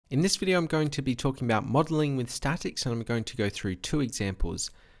In this video, I'm going to be talking about modeling with statics, and I'm going to go through two examples.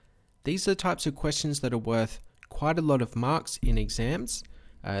 These are the types of questions that are worth quite a lot of marks in exams.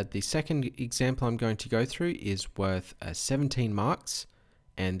 The second example I'm going to go through is worth 17 marks,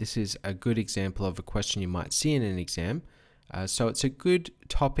 and this is a good example of a question you might see in an exam. So it's a good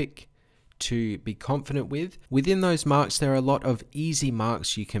topic to be confident with. Within those marks, there are a lot of easy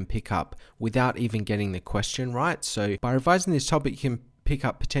marks you can pick up without even getting the question right. So by revising this topic, you can pick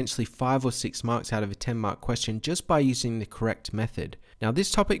up potentially 5 or 6 marks out of a 10-mark question just by using the correct method. Now, this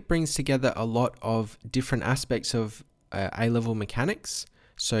topic brings together a lot of different aspects of A-level mechanics.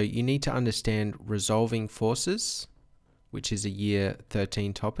 So you need to understand resolving forces, which is a year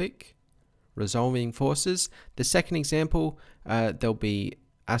 13 topic. Resolving forces. The second example, there'll be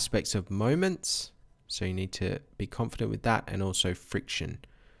aspects of moments. So you need to be confident with that, and also friction.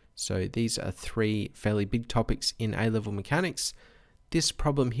 So these are 3 fairly big topics in A-level mechanics. This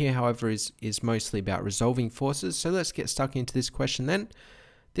problem here, however, is mostly about resolving forces. So let's get stuck into this question then.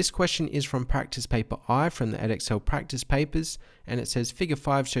 This question is from practice paper I from the Edexcel practice papers, and it says figure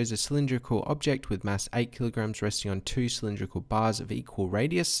 5 shows a cylindrical object with mass 8 kilograms resting on 2 cylindrical bars of equal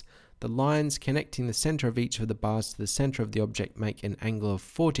radius. The lines connecting the center of each of the bars to the center of the object make an angle of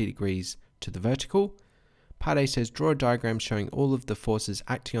 40 degrees to the vertical. Part A says draw a diagram showing all of the forces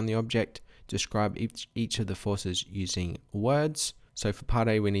acting on the object. Describe each of the forces using words. So for part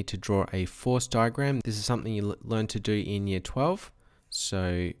A, we need to draw a force diagram. This is something you learn to do in year 12.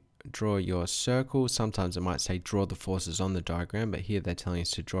 So draw your circle. Sometimes it might say draw the forces on the diagram, but here they're telling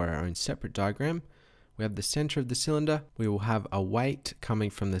us to draw our own separate diagram. We have the center of the cylinder. We will have a weight coming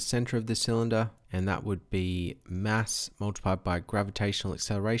from the center of the cylinder, and that would be mass multiplied by gravitational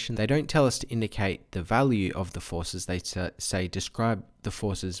acceleration. They don't tell us to indicate the value of the forces. They say describe the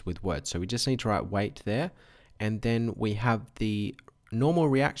forces with words. So we just need to write weight there. And then we have the normal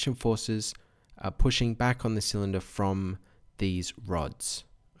reaction forces pushing back on the cylinder from these rods.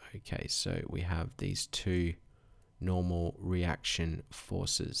 Okay, so we have these 2 normal reaction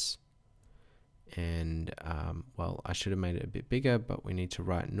forces. And, well, I should have made it a bit bigger, but we need to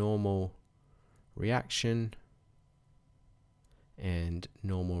write normal reaction and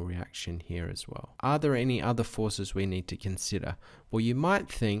normal reaction here as well. Are there any other forces we need to consider? Well, you might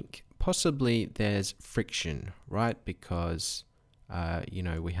think possibly there's friction, right? Because,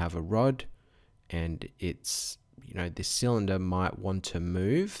 we have a rod, and it's, this cylinder might want to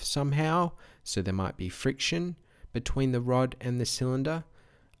move somehow. So there might be friction between the rod and the cylinder.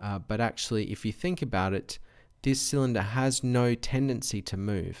 But actually, if you think about it, this cylinder has no tendency to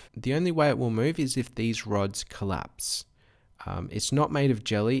move. The only way it will move is if these rods collapse. It's not made of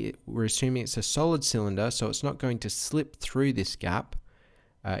jelly. We're assuming it's a solid cylinder, so it's not going to slip through this gap.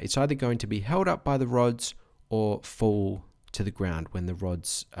 It's either going to be held up by the rods or fall to the ground when the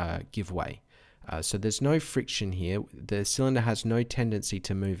rods give way. So there's no friction here. The cylinder has no tendency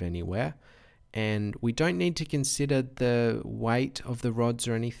to move anywhere. And we don't need to consider the weight of the rods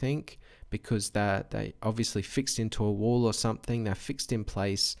or anything, because they're obviously fixed into a wall or something. They're fixed in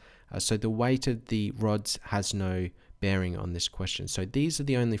place. So the weight of the rods has no bearing on this question. So these are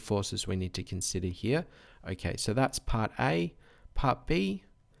the only forces we need to consider here. Okay, so that's part A. Part B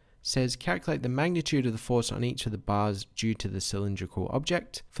says calculate the magnitude of the force on each of the bars due to the cylindrical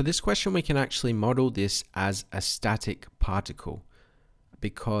object. For this question, we can actually model this as a static particle,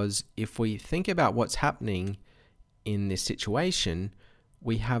 because if we think about what's happening in this situation,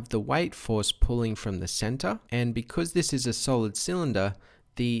 we have the weight force pulling from the center, and because this is a solid cylinder,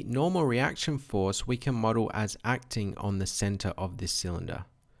 the normal reaction force we can model as acting on the center of this cylinder.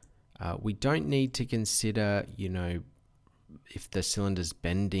 We don't need to consider, if the cylinder's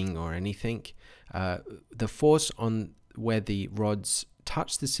bending or anything. The force on where the rods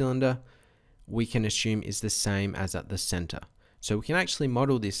touch the cylinder, we can assume is the same as at the center. So we can actually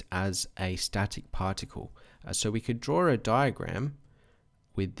model this as a static particle. So we could draw a diagram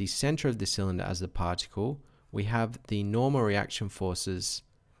with the center of the cylinder as the particle. We have the normal reaction forces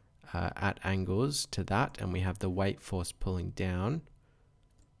at angles to that, and we have the weight force pulling down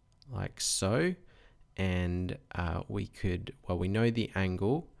like so. And we know the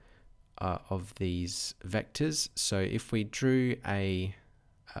angle of these vectors. So if we drew a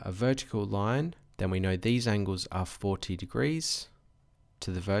vertical line, then we know these angles are 40 degrees to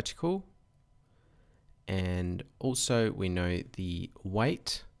the vertical. And also we know the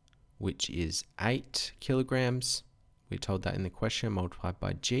weight, which is 8 kilograms. We're told that in the question, multiplied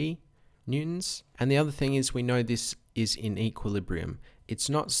by G newtons. And the other thing is we know this is in equilibrium. It's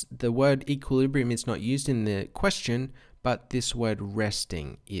not, the word equilibrium is not used in the question, but this word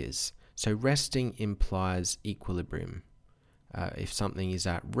resting is. So resting implies equilibrium. if something is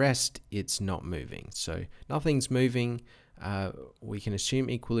at rest, it's not moving. So nothing's moving. We can assume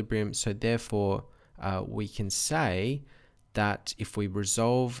equilibrium. So therefore, we can say that if we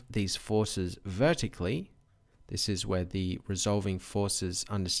resolve these forces vertically, this is where the resolving forces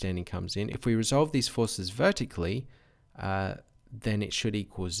understanding comes in. If we resolve these forces vertically, then it should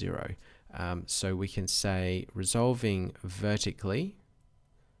equal 0. So we can say resolving vertically,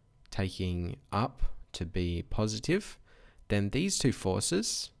 taking up to be positive, then these two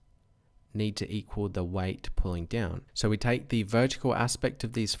forces need to equal the weight pulling down. So we take the vertical aspect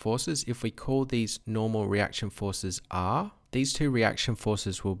of these forces. If we call these normal reaction forces R, these two reaction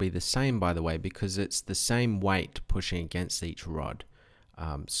forces will be the same, by the way, because it's the same weight pushing against each rod.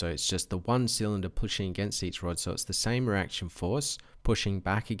 So it's just the one cylinder pushing against each rod. So it's the same reaction force pushing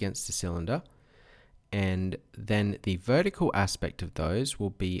back against the cylinder. And then the vertical aspect of those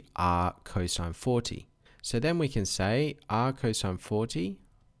will be R cosine 40. So then we can say R cosine 40,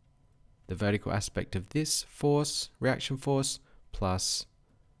 the vertical aspect of this force, reaction force, plus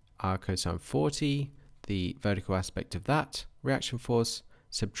R cosine 40, the vertical aspect of that reaction force,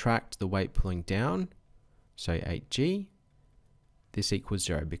 subtract the weight pulling down, so 8G. This equals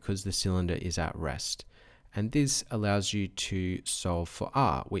 0 because the cylinder is at rest. And this allows you to solve for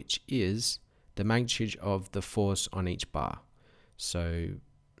R, which is the magnitude of the force on each bar. So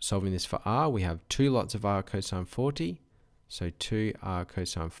solving this for R, we have 2 lots of R cosine 40. So 2R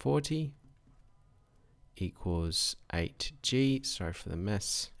cosine 40 equals 8G, sorry for the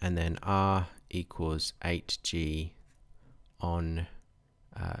mess. And then R equals 8G on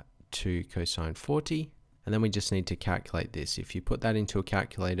 2 cosine 40. And then we just need to calculate this. If you put that into a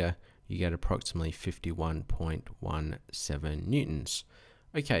calculator, you get approximately 51.17 newtons.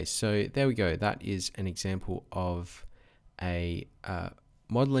 Okay, so there we go. That is an example of a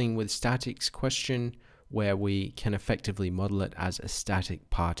modeling with statics question where we can effectively model it as a static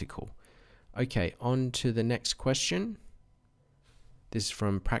particle. Okay, on to the next question. This is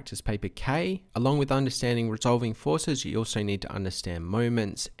from practice paper K. Along with understanding resolving forces, you also need to understand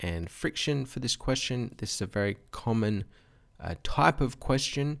moments and friction for this question. This is a very common type of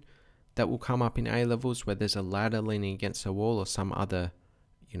question that will come up in A levels where there's a ladder leaning against a wall or some other,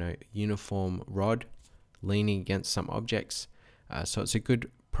 uniform rod leaning against some objects. So it's a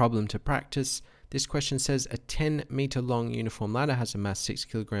good problem to practice. This question says a 10-meter long uniform ladder has a mass 6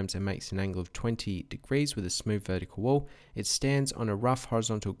 kilograms and makes an angle of 20 degrees with a smooth vertical wall. It stands on a rough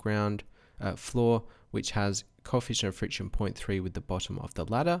horizontal ground floor which has coefficient of friction 0.3 with the bottom of the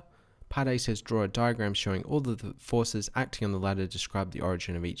ladder. Part A says draw a diagram showing all of the forces acting on the ladder. Describe the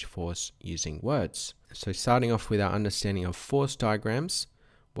origin of each force using words. So starting off with our understanding of force diagrams.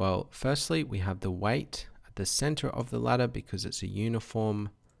 Well, firstly, we have the weight at the center of the ladder because it's a uniform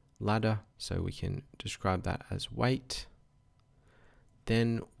ladder, so we can describe that as weight.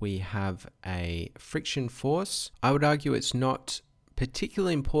 Then we have a friction force. I would argue it's not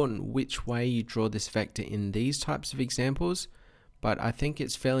particularly important which way you draw this vector in these types of examples, but I think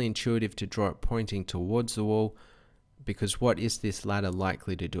it's fairly intuitive to draw it pointing towards the wall, because what is this ladder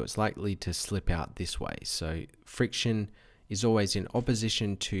likely to do? It's likely to slip out this way. So friction is always in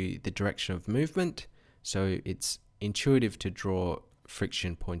opposition to the direction of movement, so it's intuitive to draw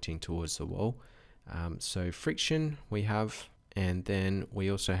friction pointing towards the wall. So friction we have, and then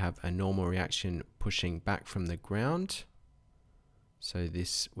we also have a normal reaction pushing back from the ground. So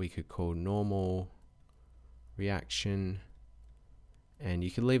this we could call normal reaction, and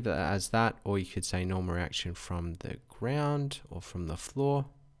you could leave that as that, or you could say normal reaction from the ground or from the floor.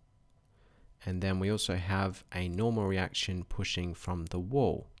 And then we also have a normal reaction pushing from the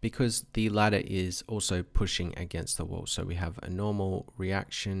wall because the ladder is also pushing against the wall. So we have a normal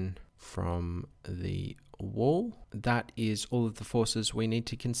reaction from the wall. That is all of the forces we need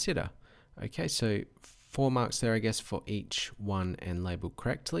to consider. Okay, so 4 marks there, I guess, for each one and labeled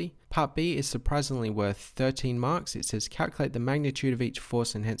correctly. Part B is surprisingly worth 13 marks. It says calculate the magnitude of each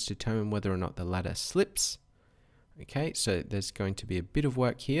force and hence determine whether or not the ladder slips. Okay, so there's going to be a bit of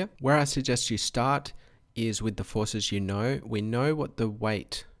work here. Where I suggest you start is with the forces you know. We know what the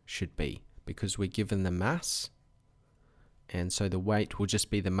weight should be because we're given the mass. And so the weight will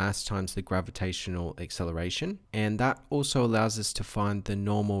just be the mass times the gravitational acceleration. And that also allows us to find the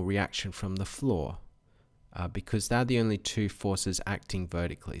normal reaction from the floor because they're the only two forces acting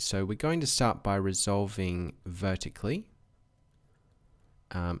vertically. So we're going to start by resolving vertically.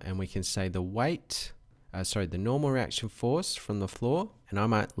 And we can say the weight... the normal reaction force from the floor, and I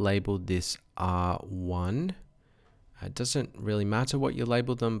might label this R1. It doesn't really matter what you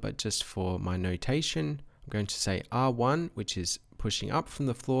label them, but just for my notation, I'm going to say R1, which is pushing up from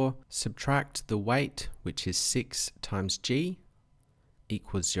the floor, subtract the weight, which is 6 times G,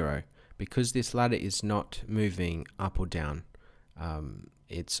 equals 0. Because this ladder is not moving up or down,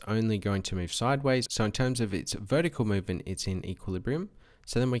 it's only going to move sideways. So in terms of its vertical movement, it's in equilibrium.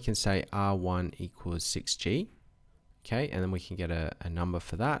 So then we can say R1 equals 6G. Okay, and then we can get a number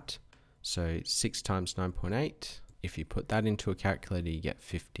for that. So 6 times 9.8. If you put that into a calculator, you get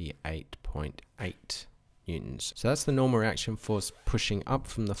 58.8 newtons. So that's the normal reaction force pushing up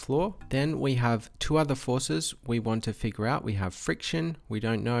from the floor. Then we have two other forces we want to figure out. We have friction, we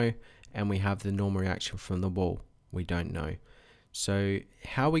don't know, and we have the normal reaction from the wall, we don't know. So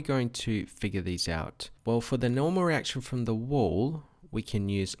how are we going to figure these out? Well, for the normal reaction from the wall, we can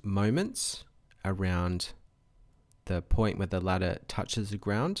use moments around the point where the ladder touches the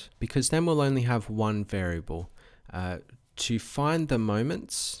ground, because then we'll only have one variable. To find the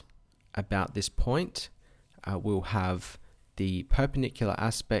moments about this point, we'll have the perpendicular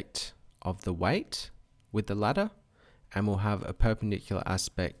aspect of the weight with the ladder, and we'll have a perpendicular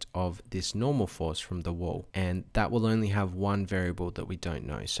aspect of this normal force from the wall, and that will only have one variable that we don't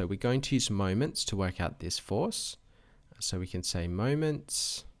know. So we're going to use moments to work out this force. So we can say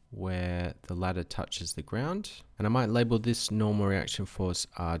moments where the ladder touches the ground, and I might label this normal reaction force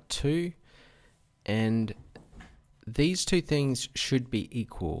R2, and these two things should be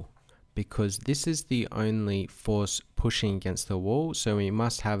equal because this is the only force pushing against the wall, so we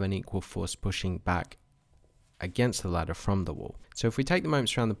must have an equal force pushing back against the ladder from the wall. So if we take the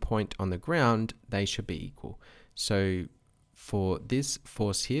moments around the point on the ground, they should be equal. So for this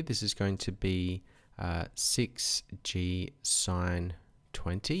force here, this is going to be 6G sine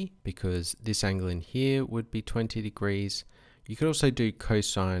 20, because this angle in here would be 20 degrees. You could also do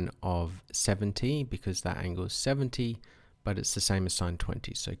cosine of 70 because that angle is 70, but it's the same as sine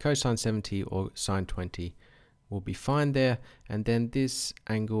 20. So cosine 70 or sine 20 will be fine there. And then this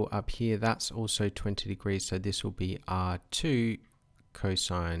angle up here, that's also 20 degrees. So this will be R2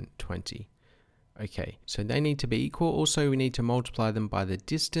 cosine 20. Okay, so they need to be equal. Also, we need to multiply them by the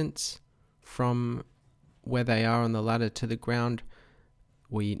distance from where they are on the ladder to the ground.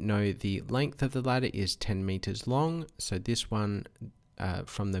 We know the length of the ladder is 10 meters long. So this one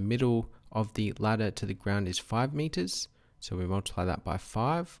from the middle of the ladder to the ground is 5 meters. So we multiply that by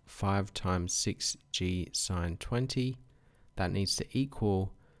 5. 5 times 6G sine 20. That needs to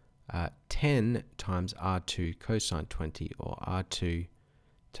equal 10 times R2 cosine 20, or R2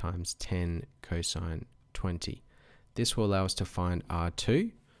 times 10 cosine 20. This will allow us to find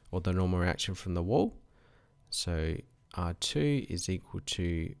R2, or the normal reaction from the wall. So R2 is equal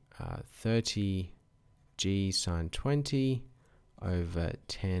to 30G sine 20 over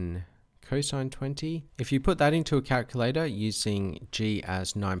 10 cosine 20. If you put that into a calculator using G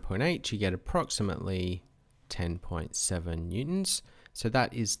as 9.8, you get approximately 10.7 newtons. So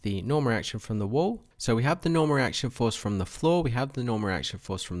that is the normal reaction from the wall. So we have the normal reaction force from the floor, we have the normal reaction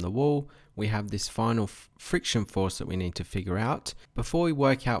force from the wall, we have this final friction force that we need to figure out. Before we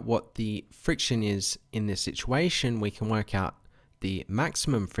work out what the friction is in this situation, we can work out the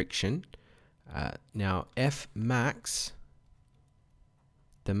maximum friction. Now F max,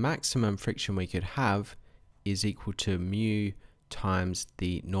 the maximum friction we could have is equal to mu times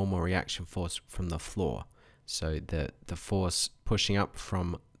the normal reaction force from the floor. So the force pushing up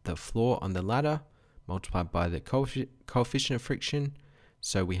from the floor on the ladder multiplied by the coefficient of friction.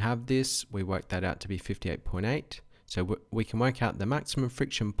 So we have this, we work that out to be 58.8. So we can work out the maximum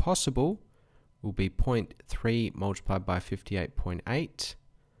friction possible will be 0.3 multiplied by 58.8.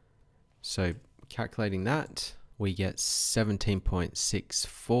 So calculating that, we get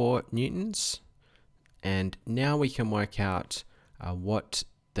 17.64 newtons. And now we can work out what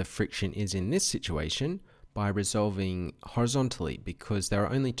the friction is in this situation by resolving horizontally, because there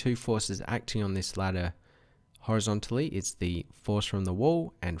are only two forces acting on this ladder horizontally. It's the force from the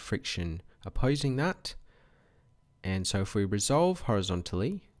wall and friction opposing that. And so if we resolve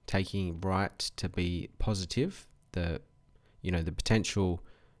horizontally, taking right to be positive, the potential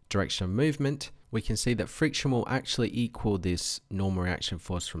direction of movement, we can see that friction will actually equal this normal reaction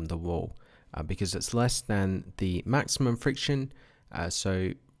force from the wall because it's less than the maximum friction.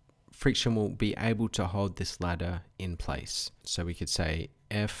 So friction will be able to hold this ladder in place. So we could say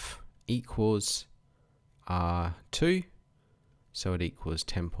F equals R2, so it equals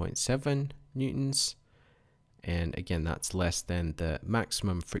 10.7 newtons, and again that's less than the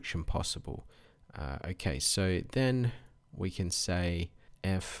maximum friction possible. Okay, so then we can say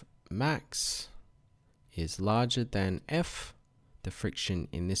F max is larger than F, the friction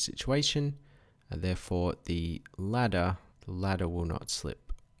in this situation, and therefore the ladder will not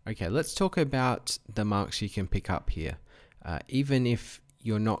slip. Okay, let's talk about the marks you can pick up here. even if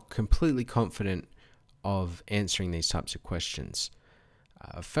you're not completely confident of answering these types of questions.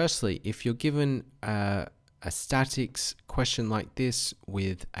 Firstly, if you're given a statics question like this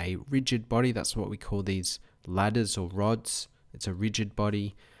with a rigid body, that's what we call these ladders or rods. It's a rigid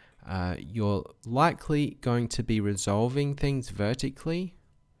body. You're likely going to be resolving things vertically.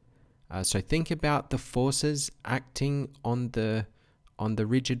 So think about the forces acting on the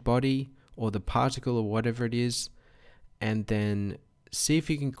rigid body or the particle or whatever it is, and then see if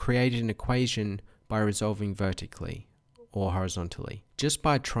you can create an equation by resolving vertically or horizontally. Just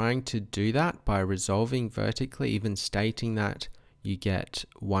by trying to do that, by resolving vertically, even stating that, you get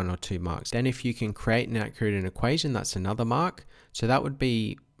 1 or 2 marks. Then if you can create and create an equation, that's another mark. So that would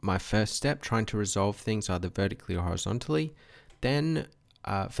be my first step, trying to resolve things either vertically or horizontally. Then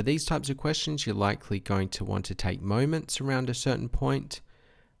for these types of questions, you're likely going to want to take moments around a certain point.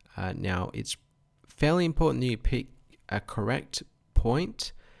 Now, it's fairly important that you pick a correct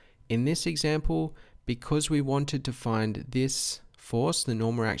point. In this example, because we wanted to find this force, the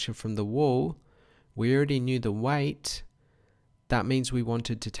normal reaction from the wall, we already knew the weight. That means we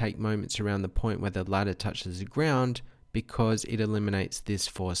wanted to take moments around the point where the ladder touches the ground because it eliminates this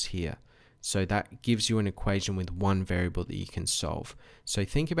force here. So that gives you an equation with one variable that you can solve. So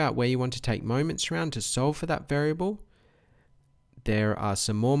think about where you want to take moments around to solve for that variable. There are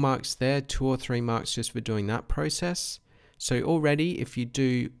some more marks there, 2 or 3 marks just for doing that process. So already if you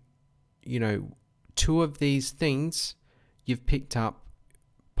do, 2 of these things, you've picked up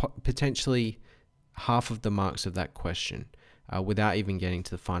potentially half of the marks of that question without even getting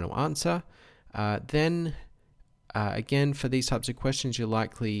to the final answer. Then again, for these types of questions, you're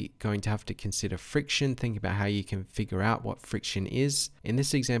likely going to have to consider friction. Think about how you can figure out what friction is. In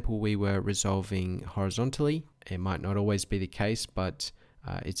this example, we were resolving horizontally. It might not always be the case, but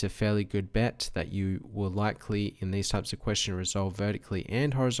it's a fairly good bet that you will likely, in these types of questions, resolve vertically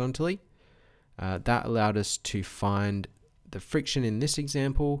and horizontally. That allowed us to find the friction in this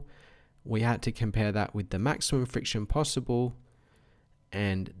example. We had to compare that with the maximum friction possible,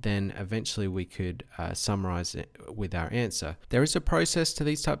 and then eventually we could summarize it with our answer. There is a process to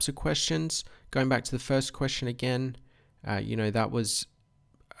these types of questions. Going back to the first question again, that was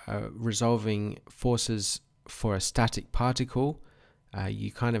resolving forces for a static particle.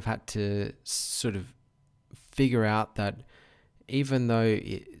 You kind of had to sort of figure out that even though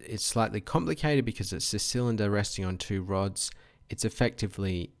it's slightly complicated because it's a cylinder resting on 2 rods, it's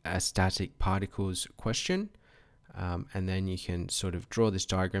effectively a static particles question. And then you can sort of draw this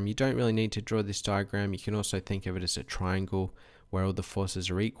diagram. You don't really need to draw this diagram. You can also think of it as a triangle where all the forces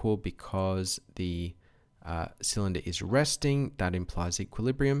are equal because the cylinder is resting. That implies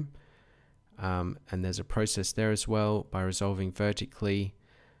equilibrium. And there's a process there as well by resolving vertically.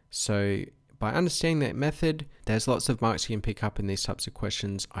 So by understanding that method, there's lots of marks you can pick up in these types of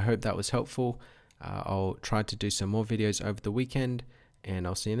questions. I hope that was helpful. I'll try to do some more videos over the weekend, and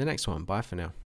I'll see you in the next one. Bye for now.